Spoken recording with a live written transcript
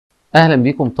أهلا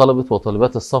بكم طلبة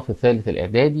وطالبات الصف الثالث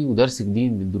الإعدادي ودرس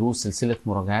جديد من دروس سلسلة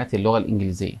مراجعات اللغة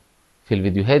الإنجليزية. في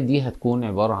الفيديوهات دي هتكون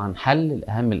عبارة عن حل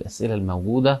لأهم الأسئلة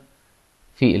الموجودة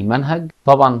في المنهج.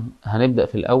 طبعا هنبدأ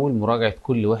في الأول مراجعة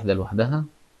كل وحدة لوحدها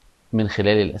من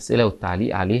خلال الأسئلة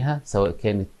والتعليق عليها، سواء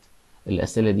كانت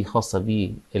الأسئلة دي خاصة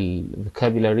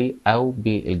بالفوكابيلاري أو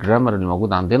بالجرامر اللي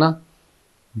موجود عندنا.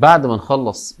 بعد ما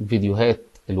نخلص فيديوهات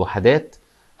الوحدات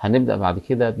هنبدأ بعد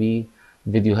كده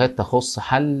بفيديوهات تخص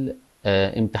حل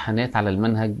امتحانات على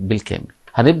المنهج بالكامل.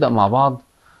 هنبدأ مع بعض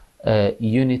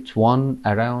Unit 1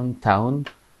 Around Town،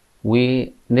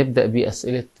 ونبدأ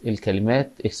بأسئلة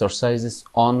الكلمات Exercises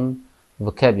on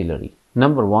Vocabulary.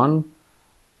 Number 1.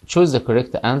 Choose the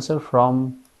correct answer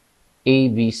from A,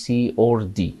 B, C or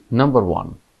D. Number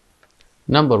 1.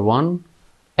 Number 1.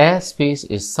 A space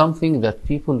is something that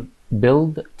people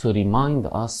build to remind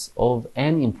us of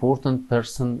an important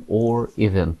person or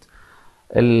event.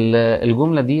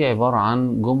 الجملة دي عبارة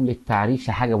عن جملة تعريف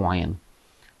لحاجة معينة،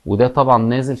 وده طبعا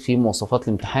نازل في مواصفات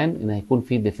الامتحان ان هيكون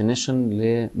في definition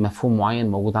لمفهوم معين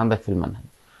موجود عندك في المنهج.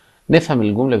 نفهم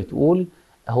الجملة بتقول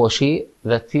هو شيء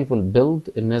that people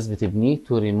build، الناس بتبنيه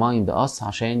to remind us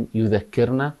عشان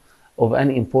يذكرنا of an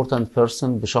important person،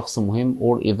 بشخص مهم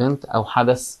or event أو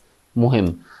حدث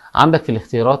مهم. عندك في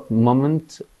الاختيارات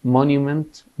moment،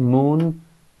 monument، moon،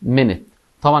 minute.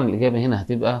 طبعا الإجابة هنا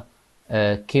هتبقى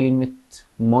كلمة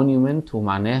monument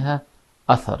ومعناها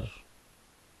أثر.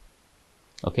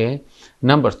 Okay.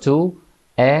 Number 2.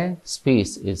 A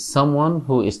space is someone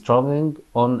who is traveling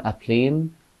on a plane,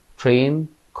 train,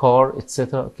 car,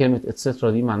 etc. كلمة etc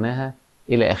دي معناها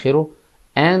إلى آخره.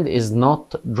 and is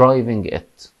not driving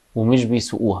it، ومش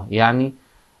بيسوقوها. يعني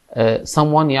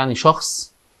someone يعني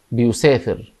شخص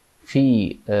بيسافر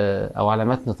في أو على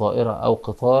متن طائرة أو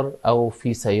قطار أو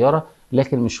في سيارة،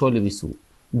 لكن مش هو اللي بيسوق.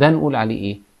 ده نقول عليه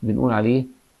إيه؟ بنقول عليه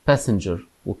passenger،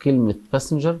 وكلمة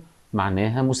passenger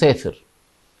معناها مسافر.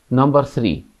 Number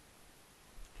 3.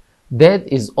 Dad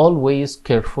is always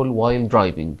careful while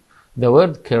driving. The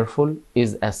word careful is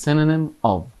a synonym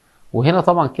of، وهنا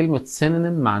طبعا كلمة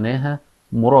synonym معناها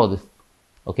مرادف.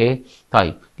 اوكي.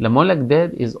 طيب لما اقول لك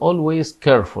dad is always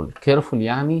careful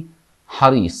يعني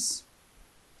حريص،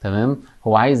 تمام.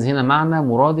 هو عايز هنا معنى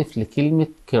مرادف لكلمة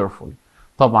careful.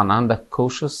 طبعا عندك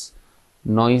cautious،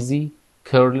 noisy،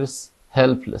 careless،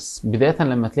 helpless. بداية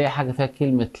لما تلاقي حاجة فيها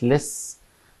كلمة less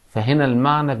فهنا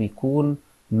المعنى بيكون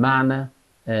معنى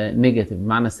نيجاتيف،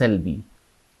 معنى سلبي،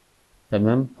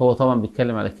 تمام. هو طبعا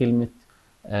بيتكلم على كلمة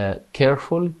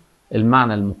careful،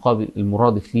 المعنى المقابل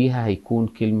المرادف ليها هيكون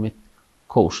كلمة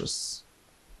cautious.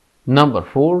 Number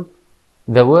 4.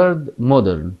 The word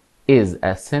modern is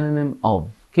a synonym of.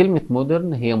 كلمة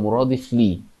modern هي مرادف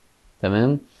ليه،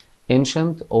 تمام.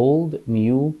 ancient، old،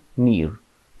 new، near.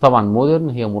 طبعا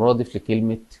modern هي مرادف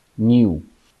لكلمة new.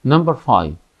 Number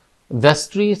 5. The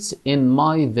streets in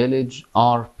my village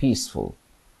are peaceful.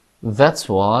 That's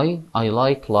why I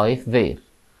like life there.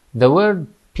 The word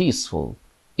peaceful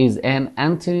is an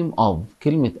antonym of.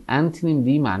 كلمة antonym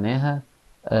دي معناها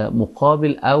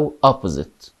مقابل أو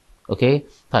opposite. أوكي.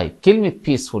 طيب كلمة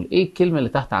peaceful إيه الكلمة اللي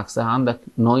تحت عكسها؟ عندك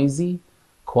noisy،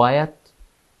 quiet،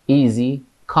 easy،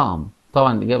 calm.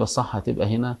 طبعا الإجابة الصح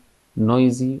هتبقى هنا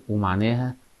noisy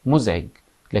ومعناها مزعج،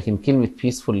 لكن كلمة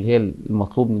peaceful اللي هي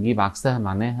المطلوب نجيب عكسها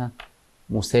معناها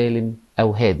مسالم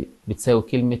أو هادئ، بتساوي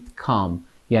كلمة calm.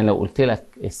 يعني لو قلت لك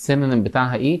السينونيم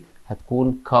بتاعها إيه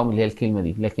هتكون calm اللي هي الكلمة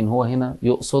دي، لكن هو هنا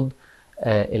يقصد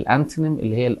الانتونيم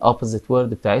اللي هي الأوبوزيت وورد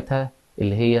بتاعتها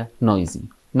اللي هي noisy.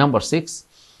 Number 6.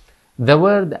 The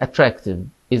word attractive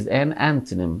is an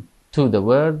antonym to the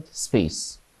word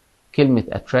space. كلمة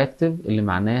attractive اللي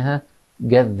معناها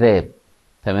جذاب،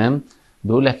 تمام.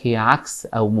 بيقول لك هي عكس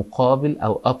أو مقابل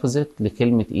أو opposite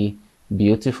لكلمة إيه؟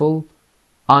 beautiful،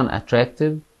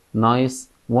 unattractive، nice،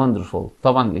 wonderful.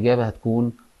 طبعا الإجابة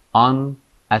هتكون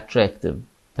unattractive،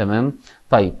 تمام.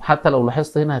 طيب حتى لو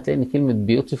لاحظت هنا هتلاقي إن كلمة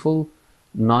beautiful،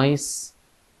 nice،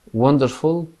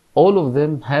 wonderful all of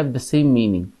them have the same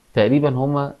meaning، تقريبا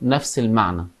هما نفس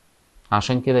المعنى،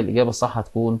 عشان كده الإجابة الصح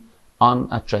هتكون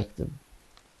unattractive.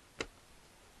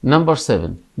 Number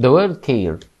 7. The word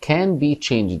care can be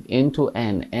changed into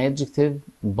an adjective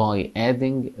by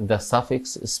adding the suffix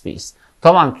space.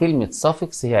 طبعا كلمة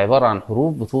suffix هي عبارة عن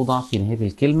حروف بتوضع في نهاية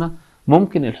الكلمة.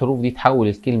 ممكن الحروف دي تحول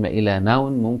الكلمة إلى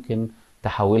noun، ممكن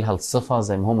تحولها لصفة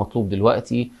زي ما هو مطلوب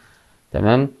دلوقتي،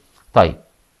 تمام. طيب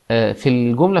في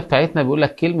الجملة بتاعتنا بيقول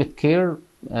لك كلمة care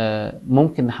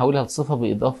ممكن نحولها لصفة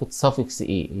بإضافة suffix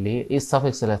إيه، اللي هي إيه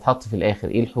السفكس اللي هتحط في الآخر،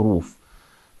 إيه الحروف.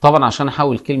 طبعا عشان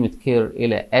أحول كلمة care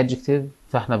إلى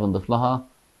adjective فإحنا بنضيف لها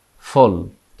full،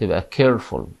 تبقى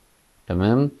careful،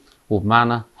 تمام،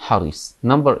 وبمعنى حريص.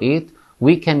 Number 8.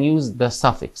 we can use the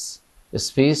suffix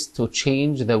space to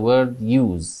change the word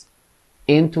use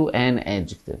into an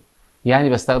adjective. يعني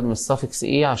بستخدم السفكس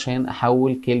ايه عشان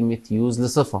احول كلمة use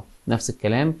لصفة. نفس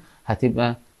الكلام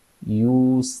هتبقى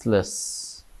useless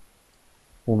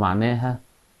ومعناها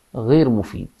غير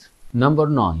مفيد. Number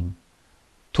 9.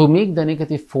 To make the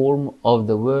negative form of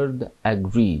the word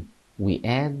agree we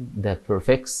add the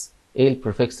prefix. ايه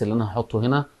البريفكس اللي انا هحطه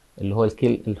هنا؟ اللي هو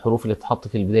الحروف اللي تتحط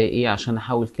في البداية ايه عشان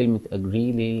احول كلمة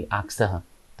agree لعكسها.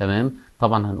 تمام؟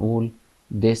 طبعا هنقول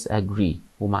disagree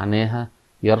ومعناها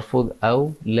يرفض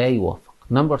أو لا يوافق.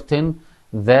 Number 10.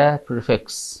 The prefix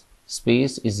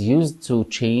space is used to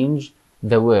change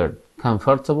the word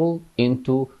comfortable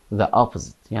into the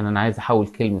opposite. يعني أنا عايز أحول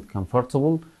كلمة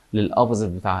comfortable للopposite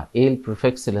بتاعها. إيه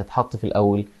البريفكس اللي هتحط في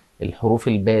الأول؟ الحروف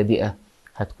البادئة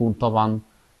هتكون طبعا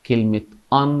كلمة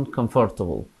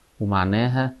uncomfortable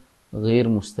ومعناها غير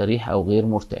مستريح أو غير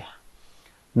مرتاح.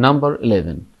 Number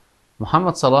 11.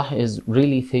 Muhammad Salah is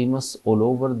really famous all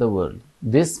over the world.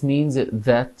 This means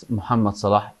that Muhammad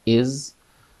Salah is.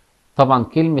 طبعا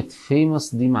كلمة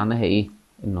famous دي معناها ايه؟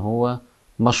 ان هو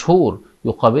مشهور.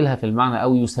 يقابلها في المعنى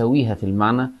او يساويها في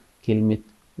المعنى كلمة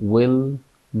well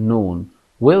known.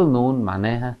 well known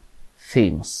معناها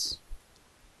famous.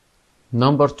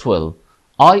 Number 12.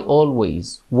 I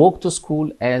always walk to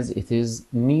school as it is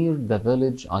near the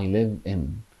village I live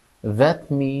in.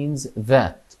 That means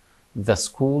that the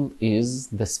school is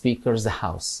the speaker's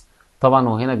house. طبعا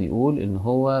هو هنا بيقول ان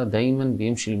هو دايما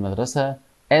بيمشي المدرسة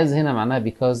as هنا معناها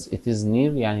because it is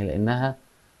near يعني لانها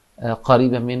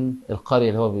قريبة من القرية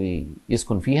اللي هو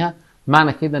بيسكن فيها.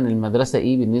 معنى كده ان المدرسة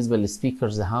ايه بالنسبة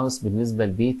للسبيكرز هاوس؟ بالنسبة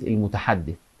للبيت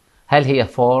المتحدث. هل هي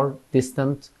far,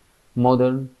 distant,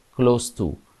 modern, close to؟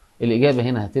 الإجابة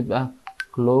هنا هتبقى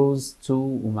close to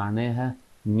ومعناها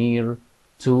near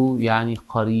to يعني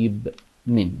قريب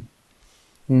من.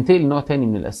 ننتقل لنوع تاني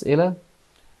من الأسئلة.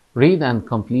 Read and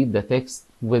complete the text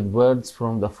with words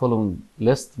from the following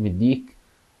list. مديك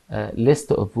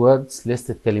list of words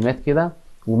list كلمات كده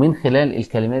ومن خلال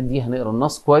الكلمات دي هنقرا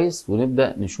النص كويس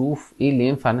ونبدأ نشوف ايه اللي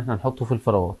ينفع ان احنا نحطه في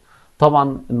الفراغات.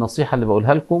 طبعا النصيحة اللي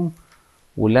بقولها لكم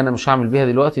واللي انا مش هعمل بيها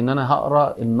دلوقتي ان انا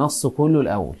هقرا النص كله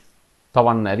الاول.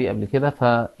 طبعا انا قاريه قبل كده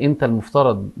فانت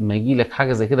المفترض ما يجي لك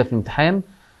حاجة زي كده في الامتحان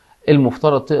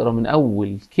المفترض تقرا من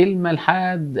اول كلمة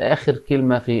لحد اخر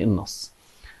كلمة في النص.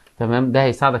 تمام؟ ده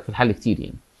هيساعدك في الحل كتير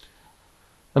يعني.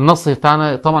 النص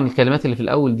بتاعنا طبعا الكلمات اللي في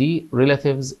الاول دي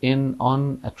relatives in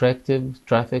on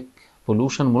attractive traffic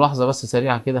pollution. ملاحظة بس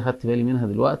سريعة كده خدت بالي منها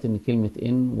دلوقتي ان كلمة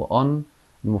in و on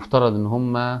المفترض ان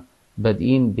هم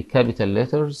بادئين بكابيتال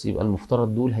letters يبقى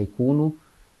المفترض دول هيكونوا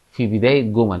في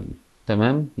بداية جمل.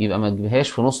 تمام؟ يبقى ما تجيبهاش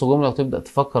في نص جملة وتبدأ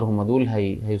تفكر هم دول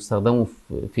هيستخدموا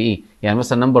في ايه. يعني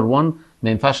مثلا نمبر 1 ما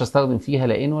ينفعش استخدم فيها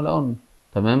لا in ولا on.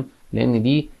 تمام؟ لان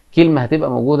دي كلمة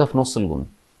هتبقى موجودة في نص الجملة.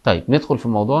 طيب ندخل في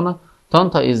موضوعنا.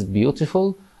 طنطا is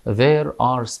beautiful. There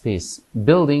are space,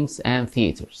 buildings and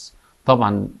theaters.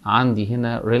 طبعا عندي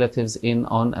هنا relatives in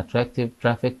on attractive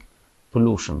traffic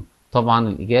pollution. طبعا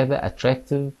الإجابة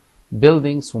attractive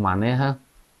buildings ومعناها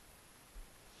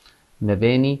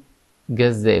مباني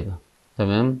جذابة.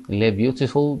 تمام؟ اللي هي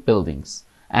beautiful buildings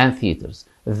and theaters.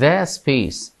 The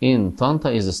space in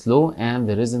طنطا is slow and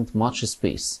there isn't much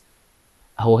space.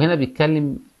 هو هنا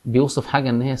بيتكلم بيوصف حاجة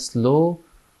ان هي slow.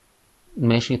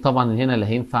 ماشي. طبعا هنا اللي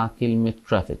هينفع كلمة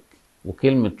traffic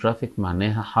وكلمة traffic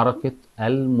معناها حركة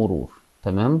المرور.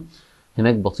 تمام؟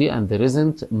 هناك بطيء and there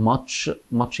isn't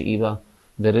much ايه بقى؟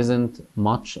 there isn't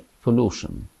much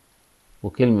pollution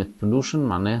وكلمة pollution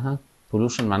معناها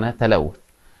تلوث.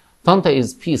 طنطا is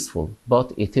peaceful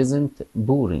but it isn't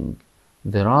boring.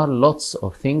 There are lots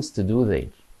of things to do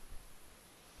there.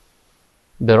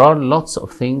 There are lots of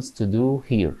things to do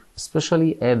here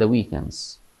especially at the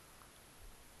weekends.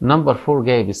 نمبر 4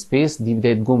 جايب سبيس دي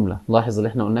بداية جملة. لاحظ اللي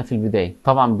احنا قلناه في البداية.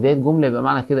 طبعا بداية جملة يبقى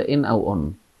معنى كده in أو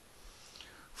on.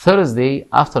 Thursday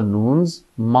afternoons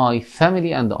my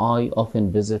family and I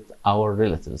often visit our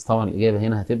relatives. طبعا الإجابة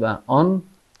هنا هتبقى on.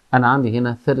 أنا عندي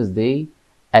هنا Thursday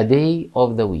a day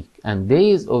of the week and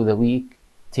days of the week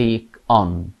take on.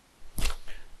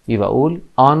 يبقى أقول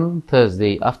on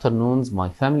Thursday afternoons my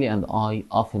family and I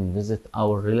often visit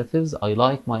our relatives. I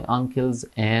like my uncles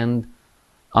and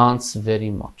aunts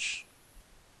very much.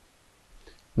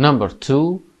 Number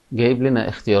 2 جايب لنا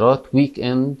اختيارات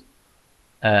weekend,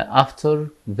 after,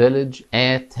 village,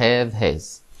 at, have,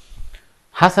 has.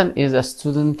 Hassan is a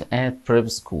student at prep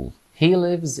school. He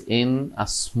lives in a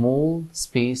small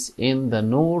space in the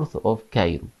north of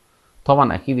Cairo.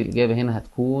 طبعا أكيد الإجابة هنا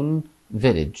هتكون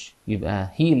village. يبقى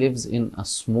he lives in a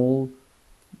small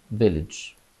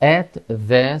village. At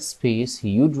the space he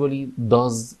usually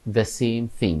does the same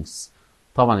things.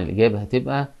 طبعا الإجابة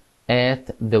هتبقى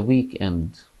at the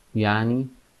weekend، يعني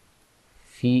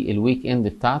في الويك اند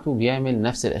بتاعته بيعمل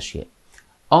نفس الأشياء.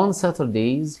 On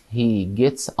Saturdays he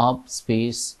gets up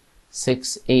space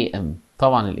 6 a.m.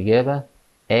 طبعا الإجابة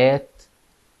at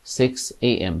 6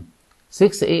 a.m.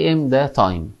 6 a.m. ده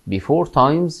time. Before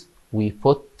times we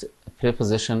put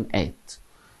preposition at.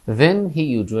 Then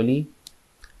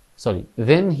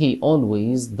he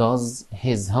always does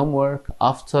his homework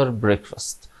after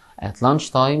breakfast. At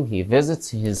lunchtime he visits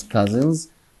his cousins.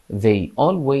 They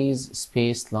always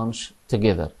space lunch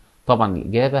together. طبعا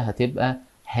الإجابة هتبقى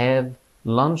have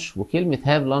lunch، وكلمة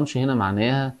have lunch هنا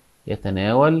معناها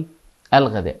يتناول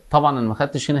الغداء. طبعا أنا ما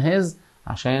خدتش هنا has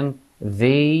عشان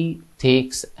they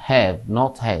takes have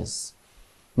not has.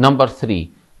 Number 3.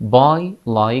 Buy,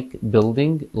 like,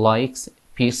 building, likes,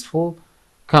 peaceful,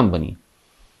 company.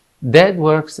 Dad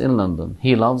works in London.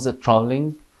 He loves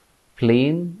traveling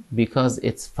plane because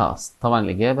it's fast. طبعا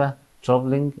الإجابة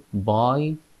traveling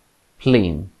by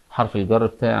plane. حرف الجر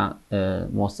بتاع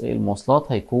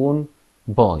المواصلات هيكون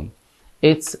by.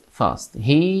 It's fast.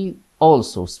 He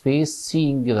also space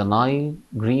seeing the Nile,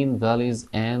 green valleys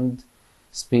and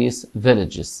space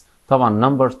villages. طبعا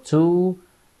number 2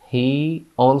 he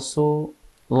also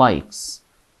likes.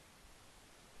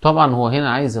 طبعا هو هنا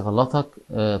عايز يغلطك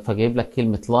فجايب لك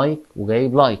كلمة like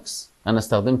وجايب likes. أنا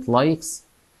استخدمت likes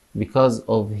because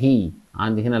of he.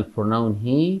 عندي هنا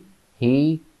البروناون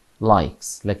he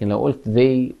likes. لكن لو قلت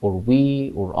they or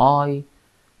we or I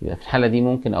يبقى في الحالة دي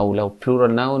ممكن، أو لو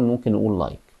plural noun ممكن نقول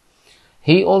like.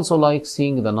 He also likes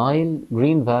seeing the Nile,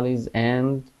 green valleys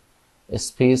and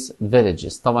space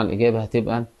villages. طبعا الإجابة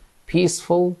هتبقى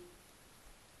peaceful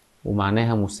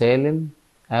ومعناها مسالم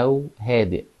أو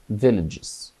هادئ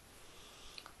villages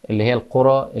اللي هي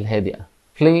القرى الهادئة.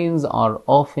 Planes are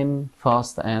often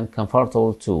fast and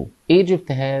comfortable too. Egypt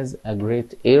has a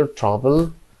great air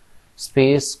travel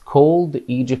space called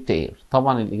Egypt Air.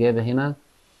 طبعا الإجابة هنا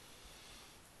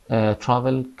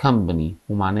travel company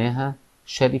ومعناها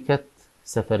شركة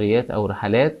سفريات أو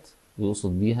رحلات،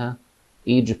 يقصد بيها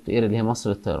Egypt Air اللي هي مصر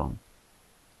للطيران.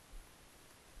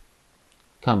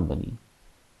 company.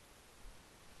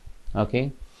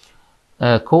 Okay.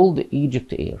 Called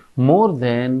Egypt Air. More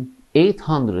than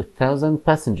 800,000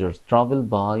 passengers travel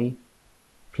by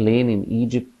plane in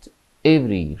Egypt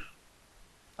every year.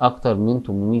 أكتر من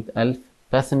 800,000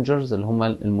 passengers اللي هم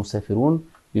المسافرون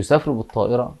بيسافروا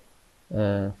بالطائرة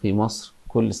في مصر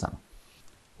كل سنة.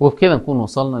 وبكده نكون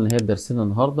وصلنا لنهاية درسنا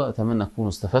النهاردة. أتمنى تكونوا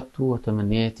استفدتوا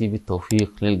وتمنياتي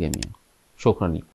بالتوفيق للجميع. شكرا لكم.